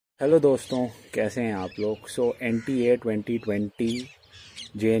Hello दोस्तों, कैसे हैं आप लोग। NTA 2020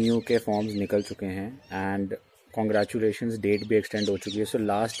 JNU के फॉर्म्स निकल चुके हैं एंड कॉन्ग्रेचुलेशंस, डेट भी एक्सटेंड हो चुकी है।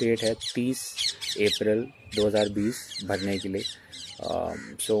 लास्ट डेट है 30 अप्रैल 2020 भरने के लिए।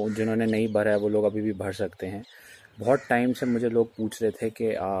 जिन्होंने नहीं भरा है वो लोग अभी भी भर सकते हैं। बहुत टाइम से मुझे लोग पूछ रहे थे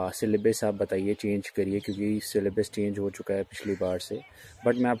कि सिलेबस आप बताइए, चेंज करिए, क्योंकि सिलेबस चेंज हो चुका है पिछली बार से।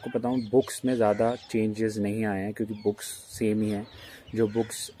 बट मैं आपको बताऊं, बुक्स में ज़्यादा चेंजेस नहीं आए हैं, क्योंकि बुक्स सेम ही हैं। जो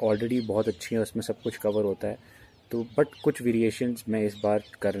बुक्स ऑलरेडी बहुत अच्छी हैं उसमें सब कुछ कवर होता है। तो बट कुछ वेरिएशंस मैं इस बार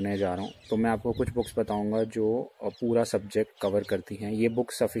करने जा रहा हूँ। तो मैं आपको कुछ बुक्स बताऊँगा जो पूरा सब्जेक्ट कवर करती हैं। ये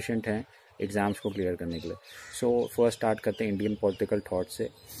बुक्स सफिशेंट हैं एग्ज़ाम्स को क्लियर करने के लिए। फर्स्ट स्टार्ट करते हैं इंडियन पॉलिटिकल थॉट से।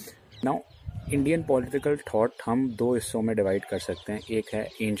 नाउ इंडियन पॉलिटिकल थॉट हम दो हिस्सों में डिवाइड कर सकते हैं। एक है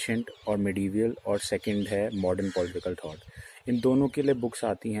एंशिएंट और मिडीवियल, और सेकंड है मॉडर्न पॉलिटिकल थॉट। इन दोनों के लिए बुक्स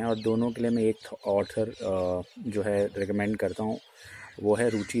आती हैं और दोनों के लिए मैं एक ऑथर जो है रिकमेंड करता हूँ, वो है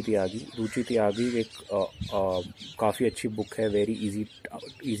रुचि त्यागी। रुचि त्यागी एक काफ़ी अच्छी बुक है, very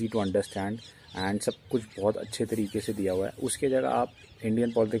easy to understand and सब कुछ बहुत अच्छे तरीके से दिया हुआ है। उसके जगह आप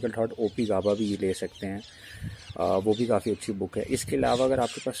इंडियन पॉलिटिकल थॉट ओपी गाबा भी ले सकते हैं, वो भी काफ़ी अच्छी बुक है। इसके अलावा अगर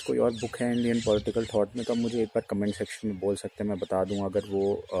आपके पास कोई और बुक है इंडियन पॉलिटिकल थॉट में, तो आप मुझे एक बार कमेंट सेक्शन में बोल सकते हैं, मैं बता दूंगा अगर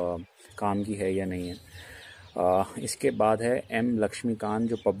वो काम की है या नहीं है। इसके बाद है लाक्ष्मीकांत,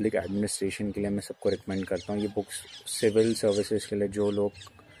 जो पब्लिक एडमिनिस्ट्रेशन के लिए मैं सबको रिकमेंड करता हूँ। ये बुक्स सिविल सर्विसेज के लिए जो लोग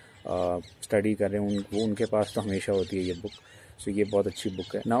स्टडी कर रहे हैं उनके पास तो हमेशा होती है ये बुक। ये बहुत अच्छी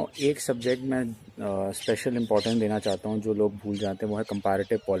बुक है। नाउ एक सब्जेक्ट में स्पेशल इंपॉर्टेंस देना चाहता हूँ जो लोग भूल जाते हैं, वो है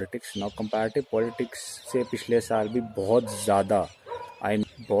comparative politics. Now comparative politics से पिछले साल भी बहुत ज़्यादा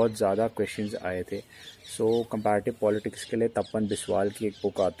क्वेश्चंस आए थे। कंपैरेटिव पॉलिटिक्स के लिए तपन बिस्वाल की एक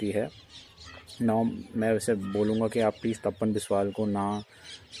बुक आती है। नाउ मैं वैसे बोलूँगा कि आप प्लीज़ तपन बिस्वाल को ना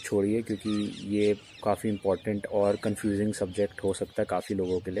छोड़िए, क्योंकि ये काफ़ी इम्पोर्टेंट और कंफ्यूजिंग सब्जेक्ट हो सकता है काफ़ी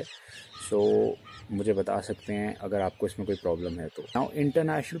लोगों के लिए। मुझे बता सकते हैं अगर आपको इसमें कोई प्रॉब्लम है तो। नाउ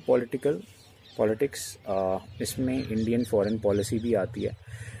इंटरनेशनल पॉलिटिक्स, इसमें इंडियन फॉरेन पॉलिसी भी आती है।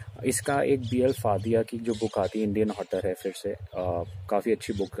 इसका एक BL फादिया की जो बुक आती है, इंडियन ऑथर है, फिर से काफ़ी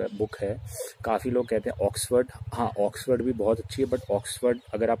अच्छी बुक है। काफ़ी लोग कहते हैं ऑक्सफर्ड, हाँ ऑक्सफर्ड भी बहुत अच्छी है, बट ऑक्सफर्ड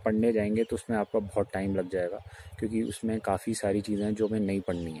अगर आप पढ़ने जाएंगे तो उसमें आपका बहुत टाइम लग जाएगा, क्योंकि उसमें काफ़ी सारी चीज़ें हैं जो हमें नहीं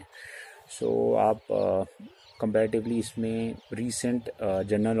पढ़नी है। आप कंपैरेटिवली इसमें रीसेंट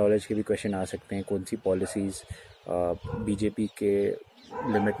जनरल नॉलेज के भी क्वेश्चन आ सकते हैं, कौन सी पॉलिसीज़ बीजेपी के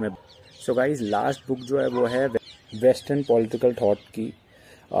लिमिट में। गाइज, लास्ट बुक जो है वो है वेस्टर्न पॉलिटिकल थॉट की।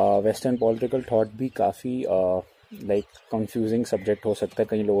 वेस्टर्न पॉलिटिकल थॉट भी काफ़ी कंफ्यूजिंग सब्जेक्ट हो सकता है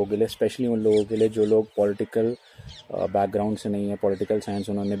कई लोगों के लिए, स्पेशली उन लोगों के लिए जो लोग पॉलिटिकल बैकग्राउंड से नहीं है, पॉलिटिकल साइंस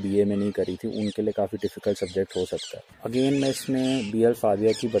उन्होंने BA में नहीं करी थी, उनके लिए काफ़ी डिफ़िकल्ट सब्जेक्ट हो सकता है। अगेन मैं इसमें BL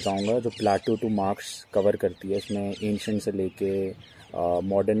फादिया की बताऊंगा, जो प्लेटो टू मार्क्स कवर करती है। इसमें एंशिएंट से लेके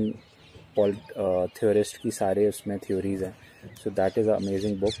मॉडर्न थ्योरिस्ट की सारे उसमें थ्योरीज़ हैं। That is a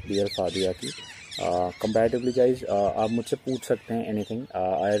amazing book BL Fadia की। कंपैरेटिवली गाइज, आप मुझसे पूछ सकते हैं anything,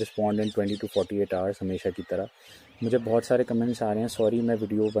 I respond in 20 to 48 hours, हमेशा की तरह। मुझे बहुत सारे कमेंट्स आ रहे हैं, सॉरी मैं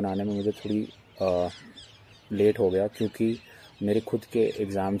वीडियो बनाने में मुझे थोड़ी लेट हो गया, क्योंकि मेरे खुद के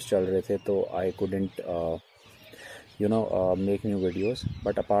एग्ज़ाम्स चल रहे थे, तो I couldn't make new videos.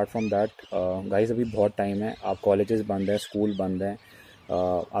 But apart from that guys, अभी बहुत टाइम है। आप कॉलेजेस बंद हैं, स्कूल बंद हैं,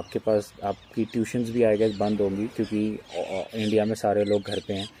 आपके पास आपकी ट्यूशन्स भी आई गेस बंद होंगी, क्योंकि इंडिया में सारे लोग घर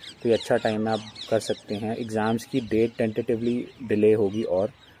पे हैं। तो ये अच्छा टाइम है, आप कर सकते हैं। एग्ज़ाम्स की डेट टेंटेटिवली डिले होगी,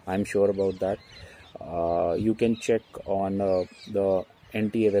 और I am sure about that. You can check on the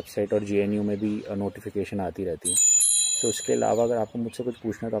NTA website, और JNU में भी नोटिफिकेशन आती रहती है। इसके अलावा अगर आपको मुझसे कुछ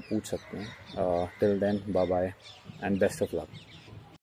पूछना है तो आप पूछ सकते हैं। Till then, bye bye and best of luck.